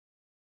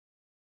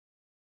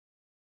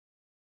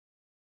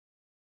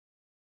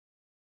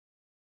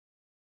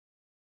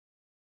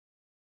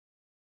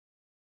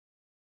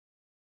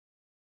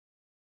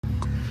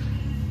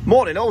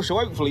Morning. Also,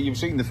 hopefully you've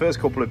seen the first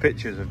couple of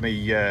pictures of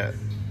me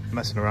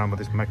messing around with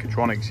this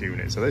Mechatronics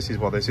unit. So this is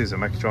what this is, a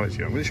Mechatronics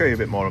unit. I'm going to show you a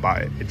bit more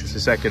about it in just a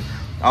second.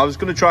 I was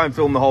going to try and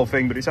film the whole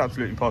thing, but it's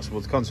absolutely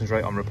impossible to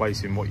concentrate on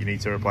replacing what you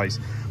need to replace,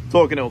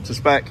 talking it up to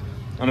spec,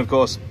 and of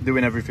course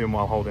doing everything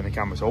while holding the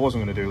camera. So I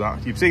wasn't going to do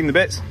that. You've seen the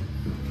bits.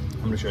 I'm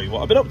going to show you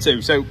what I've been up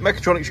to. So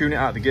Mechatronics unit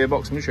out of the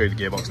gearbox. I'm going to show you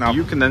the gearbox now.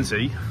 You can then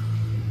see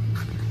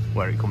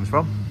where it comes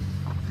from.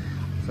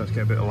 So let's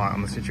get a bit of light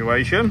on the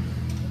situation.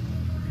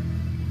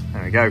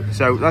 There we go.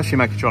 So that's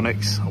your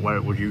Mechatronics, where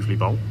it would usually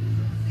bolt,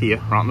 here,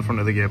 right on the front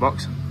of the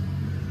gearbox.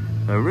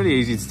 So really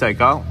easy to take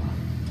out.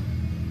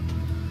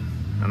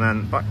 And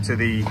then back to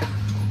the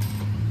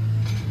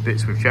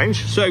bits we've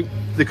changed. So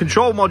the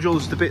control module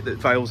is the bit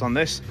that fails on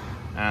this,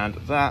 and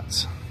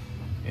that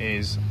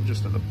is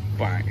just at the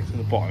back, to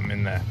the bottom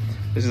in there.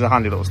 This is a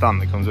handy little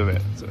stand that comes with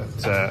it,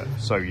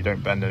 so you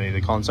don't bend any of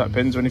the contact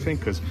pins or anything,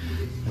 because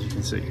as you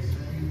can see,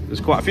 there's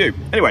quite a few.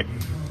 Anyway,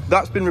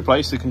 that's been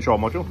replaced. The control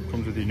module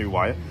comes with your new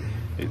wire.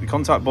 The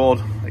contact board,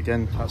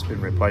 again, that's been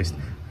replaced,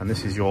 and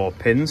this is your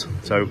pins.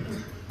 So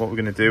what we're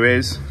going to do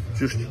is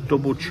just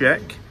double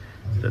check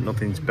that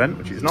nothing's bent,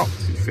 which is not,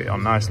 it's fit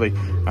on nicely.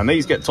 And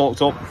these get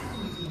torqued up.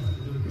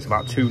 It's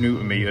about 2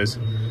 Newton meters,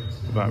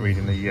 about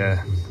reading the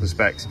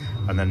specs,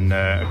 and then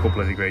a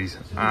couple of degrees,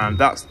 and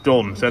that's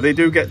done. So they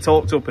do get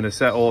torqued up in a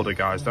set order,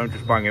 guys. Don't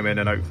just bang them in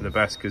and hope for the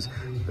best, because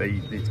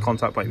the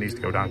contact plate needs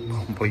to go down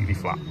completely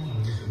flat.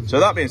 So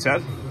that being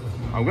said,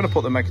 I'm going to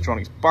put the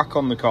Mechatronics back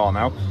on the car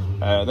now.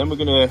 Then we're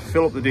going to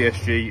fill up the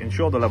DSG,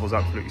 ensure the level's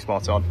absolutely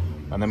spot on,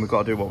 and then we've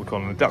got to do what we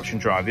call an adaptation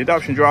drive. The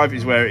adaptation drive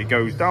is where it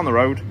goes down the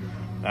road,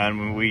 and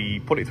when we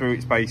put it through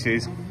its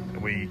paces,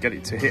 we get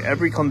it to hit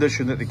every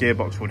condition that the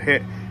gearbox would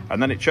hit, and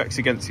then it checks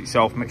against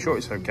itself, make sure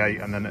it's okay,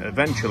 and then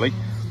eventually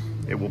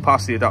it will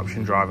pass the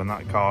adaptation drive, and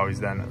that car is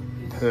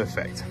then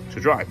perfect to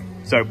drive.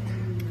 So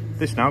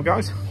this now,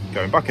 guys,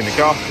 going back in the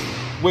car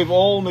with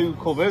all new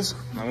covers.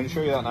 I'm going to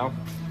show you that now.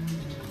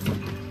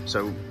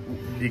 So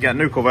you get a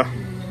new cover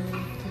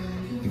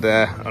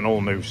there, and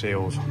all new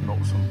seals,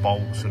 nuts and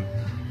bolts and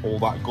all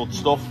that good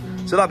stuff.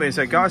 So that being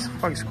said, guys,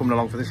 thanks for coming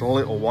along for this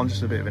little one,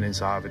 just a bit of an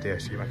insight of a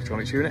DSG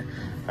Mechatronics unit.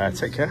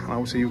 Take care, and I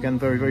will see you again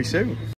very, very soon.